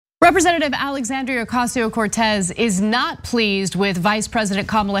Representative Alexandria Ocasio-Cortez is not pleased with Vice President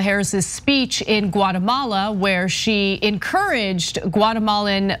Kamala Harris's speech in Guatemala, where she encouraged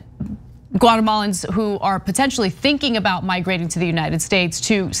Guatemalans who are potentially thinking about migrating to the United States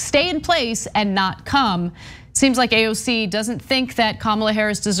to stay in place and not come. Seems like AOC doesn't think that Kamala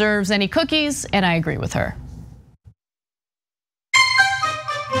Harris deserves any cookies, and I agree with her.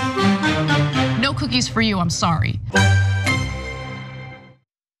 No cookies for you, I'm sorry.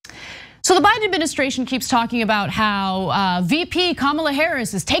 So the Biden administration keeps talking about how VP Kamala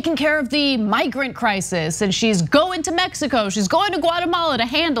Harris is taking care of the migrant crisis and she's going to Mexico, she's going to Guatemala to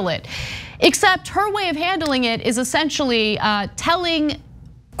handle it. Except her way of handling it is essentially telling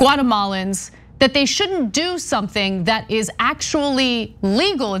Guatemalans that they shouldn't do something that is actually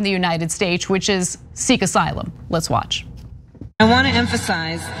legal in the United States, which is seek asylum. Let's watch. I want to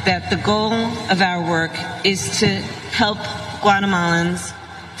emphasize that the goal of our work is to help Guatemalans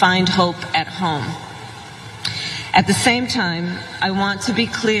find hope at home. At the same time, I want to be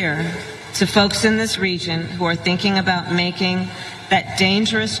clear to folks in this region who are thinking about making that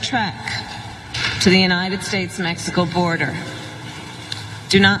dangerous trek to the United States-Mexico border.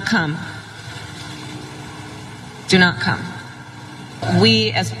 Do not come. Do not come.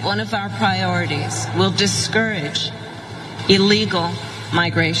 We, as one of our priorities, will discourage illegal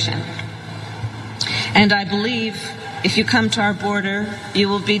migration. And I believe if you come to our border, you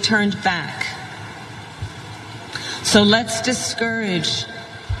will be turned back. So let's discourage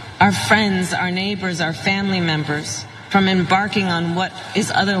our friends, our neighbors, our family members from embarking on what is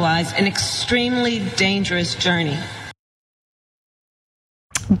otherwise an extremely dangerous journey.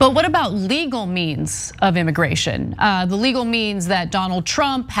 But what about legal means of immigration? The legal means that Donald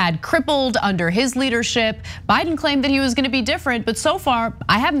Trump had crippled under his leadership. Biden claimed that he was going to be different, but so far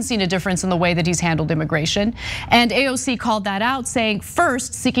I haven't seen a difference in the way that he's handled immigration. And AOC called that out, saying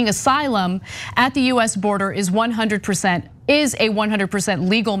first, seeking asylum at the US border is a 100%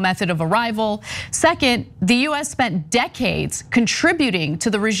 legal method of arrival. Second, the US spent decades contributing to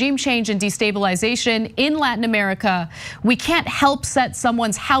the regime change and destabilization in Latin America. We can't help set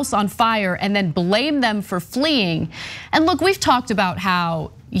someone's house on fire and then blame them for fleeing. And look, we've talked about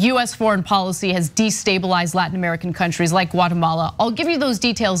how US foreign policy has destabilized Latin American countries like Guatemala. I'll give you those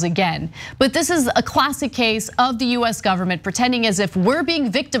details again. But this is a classic case of the US government pretending as if we're being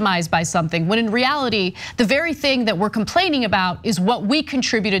victimized by something, when in reality, the very thing that we're complaining about is what we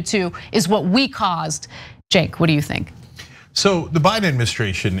contributed to, is what we caused. Cenk, what do you think? So the Biden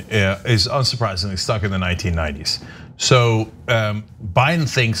administration is unsurprisingly stuck in the 1990s. So Biden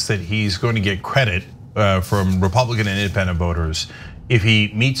thinks that he's going to get credit from Republican and independent voters if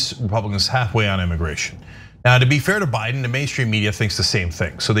he meets Republicans halfway on immigration. Now, to be fair to Biden, the mainstream media thinks the same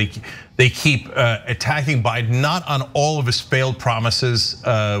thing. So they keep attacking Biden, not on all of his failed promises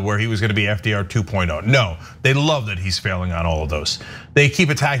where he was gonna be FDR 2.0. No, they love that he's failing on all of those. They keep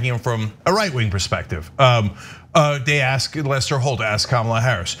attacking him from a right-wing perspective. They ask Lester Holt, ask Kamala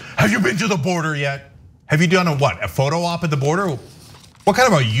Harris, have you been to the border yet? Have you done a photo op at the border? What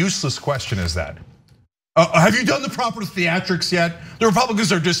kind of a useless question is that? Have you done the proper theatrics yet? The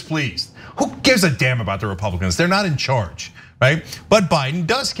Republicans are displeased. Who gives a damn about the Republicans? They're not in charge, right? But Biden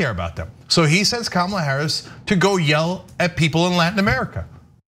does care about them. So he sends Kamala Harris to go yell at people in Latin America.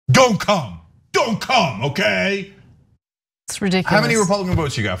 Don't come, okay? It's ridiculous. How many Republican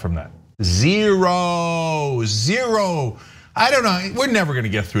votes you got from that? Zero. I don't know, we're never gonna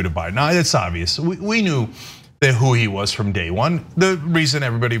get through to Biden. Now, it's obvious, we knew who he was from day one. The reason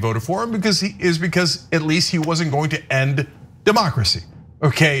everybody voted for him is because at least he wasn't going to end democracy.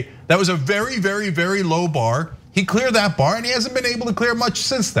 Okay, that was a very, very, very low bar. He cleared that bar and he hasn't been able to clear much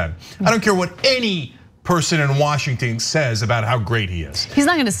since then. I don't care what any person in Washington says about how great he is. He's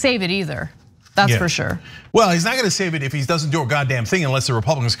not gonna save it either, that's for sure. Well, he's not gonna save it if he doesn't do a goddamn thing unless the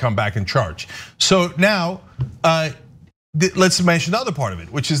Republicans come back in charge. So now, let's mention the other part of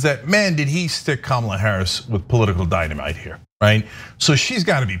it, which is that, man, did he stick Kamala Harris with political dynamite here, right? So she's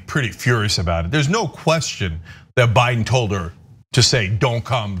gotta be pretty furious about it. There's no question that Biden told her to say, don't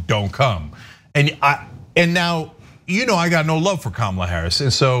come. And now, I got no love for Kamala Harris.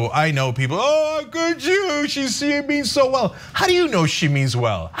 And so I know people, oh, how could you? She means so well. How do you know she means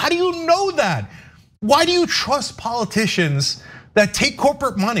well? How do you know that? Why do you trust politicians that take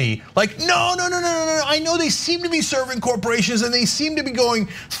corporate money? Like, no, I know they seem to be serving corporations and they seem to be going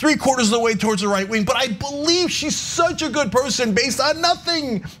 3/4 of the way towards the right wing, but I believe she's such a good person based on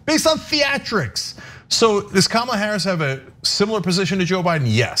nothing, based on theatrics. So does Kamala Harris have a similar position to Joe Biden?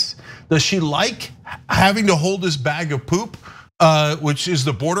 Yes. Does she like having to hold this bag of poop which is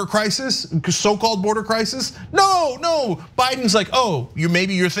the border crisis, so-called border crisis. No, Biden's like, oh,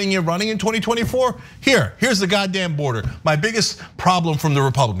 maybe your thing you're running in 2024? Here's the goddamn border. My biggest problem from the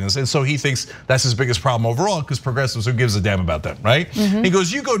Republicans. And so he thinks that's his biggest problem overall because progressives, who gives a damn about them, right? He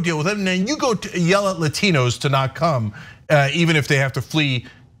goes, you go deal with it, and then you go yell at Latinos to not come, even if they have to flee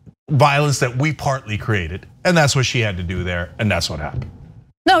violence that we partly created. And that's what she had to do there, and that's what happened.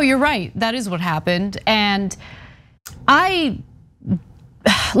 No, you're right, that is what happened. And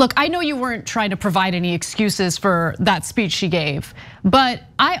look, I know you weren't trying to provide any excuses for that speech she gave, but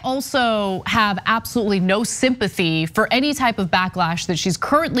I also have absolutely no sympathy for any type of backlash that she's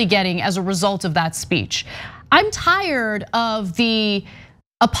currently getting as a result of that speech. I'm tired of the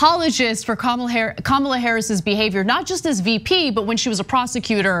apologists for Kamala Harris's behavior, not just as VP, but when she was a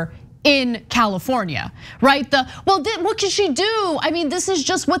prosecutor in California, right? What can she do? I mean, this is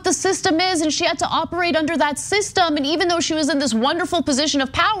just what the system is, and she had to operate under that system. And even though she was in this wonderful position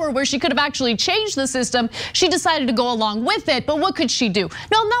of power where she could have actually changed the system, she decided to go along with it. But what could she do?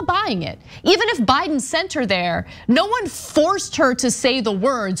 No, I'm not buying it. Even if Biden sent her there, no one forced her to say the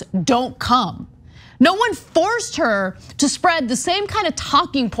words, "Don't come." No one forced her to spread the same kind of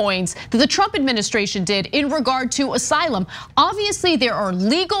talking points that the Trump administration did in regard to asylum. Obviously, there are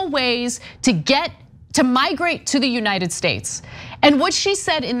legal ways to migrate to the United States. And what she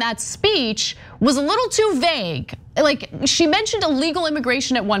said in that speech was a little too vague. Like, she mentioned illegal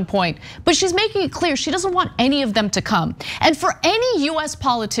immigration at one point, but she's making it clear she doesn't want any of them to come. And for any US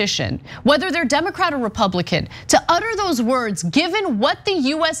politician, whether they're Democrat or Republican, to utter those words, given what the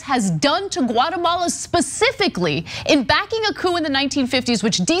US has done to Guatemala specifically in backing a coup in the 1950s,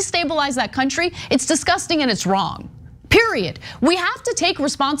 which destabilized that country, it's disgusting and it's wrong. Period. We have to take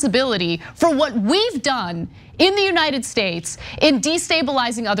responsibility for what we've done in the United States in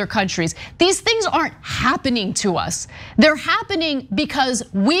destabilizing other countries. These things aren't happening to us. They're happening because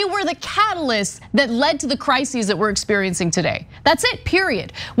we were the catalyst that led to the crises that we're experiencing today. That's it,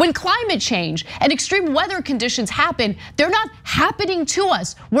 period. When climate change and extreme weather conditions happen, they're not happening to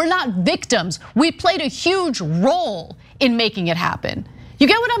us. We're not victims. We played a huge role in making it happen. You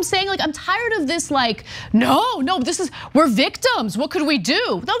get what I'm saying? Like, I'm tired of this, like, no, we're victims. What could we do?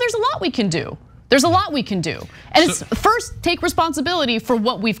 No, there's a lot we can do. There's a lot we can do. And it's first, take responsibility for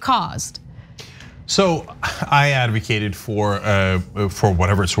what we've caused. So I advocated for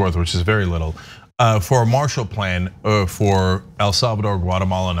whatever it's worth, which is very little, for a Marshall Plan for El Salvador,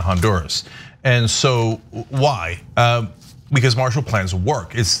 Guatemala, and Honduras. And so why? Because Marshall Plans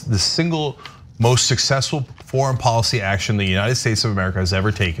work. It's the single most successful foreign policy action the United States of America has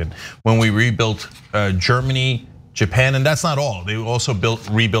ever taken. When we rebuilt Germany, Japan, and that's not all. They also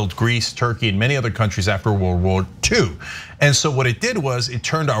rebuilt Greece, Turkey, and many other countries after World War II. And so what it did was it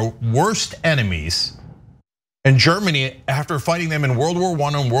turned our worst enemies, and Germany, after fighting them in World War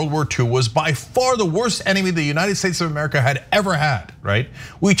I and World War II, was by far the worst enemy the United States of America had ever had, right?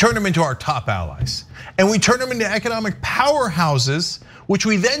 We turned them into our top allies. And we turned them into economic powerhouses, which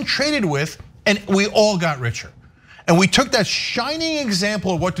we then traded with, and we all got richer. And we took that shining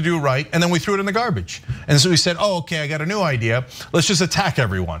example of what to do right, and then we threw it in the garbage. And so we said, oh, okay, I got a new idea. Let's just attack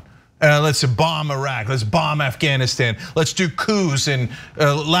everyone. Let's bomb Iraq, let's bomb Afghanistan. Let's do coups in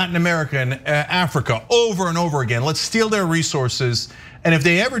Latin America and Africa over and over again. Let's steal their resources. And if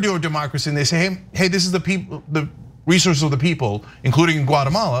they ever do a democracy and they say, hey, this is the people, the resources of the people, including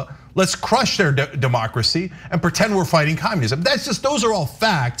Guatemala, let's crush their democracy and pretend we're fighting communism. Those are all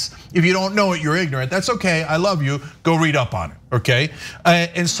facts. If you don't know it, you're ignorant. That's okay, I love you, go read up on it, okay?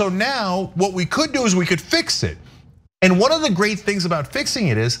 And so now what we could do is we could fix it. And one of the great things about fixing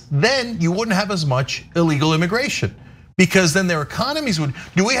it is then you wouldn't have as much illegal immigration, because then their economies would.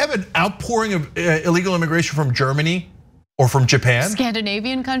 Do we have an outpouring of illegal immigration from Germany or from Japan?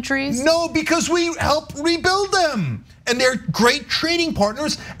 Scandinavian countries? No, because we help rebuild them. And they're great trading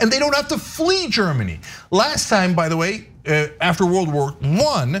partners, and they don't have to flee Germany. Last time, by the way, after World War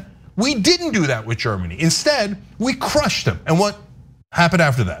I, we didn't do that with Germany. Instead, we crushed them. And what happened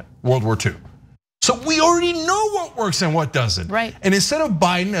after that? World War II. So we already know what works and what doesn't. Right. And instead of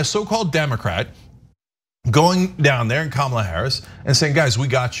Biden, a so-called Democrat, going down there and Kamala Harris and saying, guys, we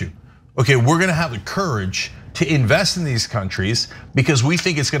got you. Okay, we're gonna have the courage to invest in these countries because we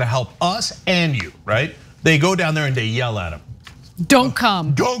think it's gonna help us and you, right? They go down there and they yell at them. Don't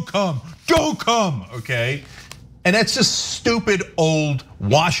come. Don't come, don't come, okay? And that's just stupid old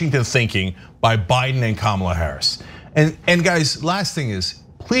Washington thinking by Biden and Kamala Harris. And guys, last thing is,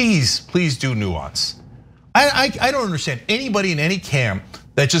 please do nuance. I don't understand anybody in any camp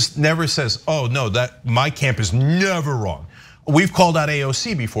that just never says, oh no, that my camp is never wrong. We've called out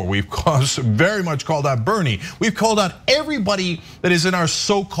AOC before. We've very much called out Bernie. We've called out everybody that is in our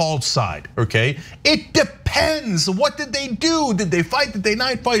so-called side, okay? It depends. What did they do? Did they fight? Did they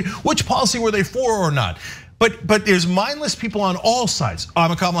not fight? Which policy were they for or not? But there's mindless people on all sides.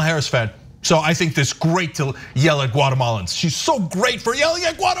 I'm a Kamala Harris fan, so I think it's great to yell at Guatemalans. She's so great for yelling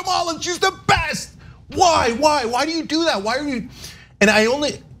at Guatemalans. She's the best. Why? Why do you do that? Why are you? And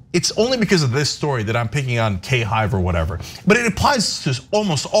it's only because of this story that I'm picking on K-Hive or whatever. But it applies to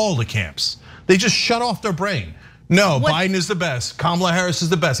almost all the camps. They just shut off their brain. No, Biden is the best. Kamala Harris is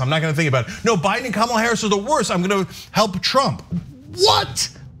the best. I'm not gonna think about it. No, Biden and Kamala Harris are the worst. I'm gonna help Trump. What?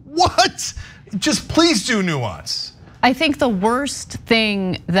 Just please do nuance. I think the worst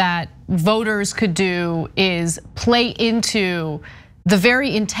thing that voters could do is play into the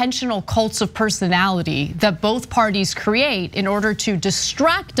very intentional cults of personality that both parties create in order to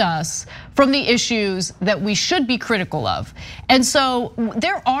distract us from the issues that we should be critical of. And so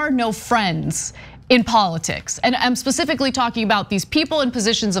there are no friends in politics. And I'm specifically talking about these people in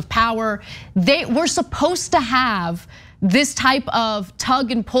positions of power. We're supposed to have this type of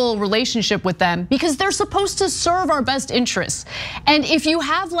tug and pull relationship with them because they're supposed to serve our best interests. And if you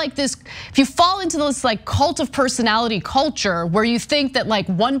have like this, if you fall into this like cult of personality culture where you think that like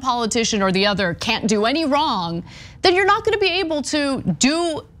one politician or the other can't do any wrong, then you're not gonna be able to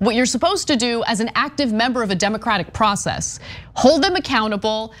do what you're supposed to do as an active member of a democratic process. Hold them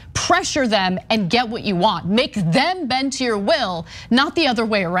accountable, pressure them, and get what you want. Make them bend to your will, not the other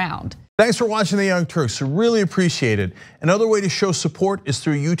way around. Thanks for watching The Young Turks, really appreciate it. Another way to show support is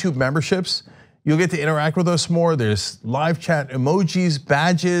through YouTube memberships. You'll get to interact with us more. There's live chat emojis,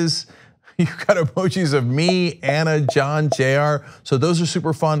 badges. You've got emojis of me, Anna, John, JR, so those are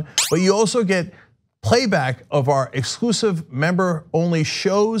super fun. But you also get playback of our exclusive member-only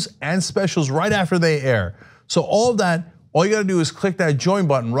shows and specials right after they air. So all of that, all you gotta do is click that join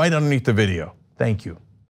button right underneath the video. Thank you.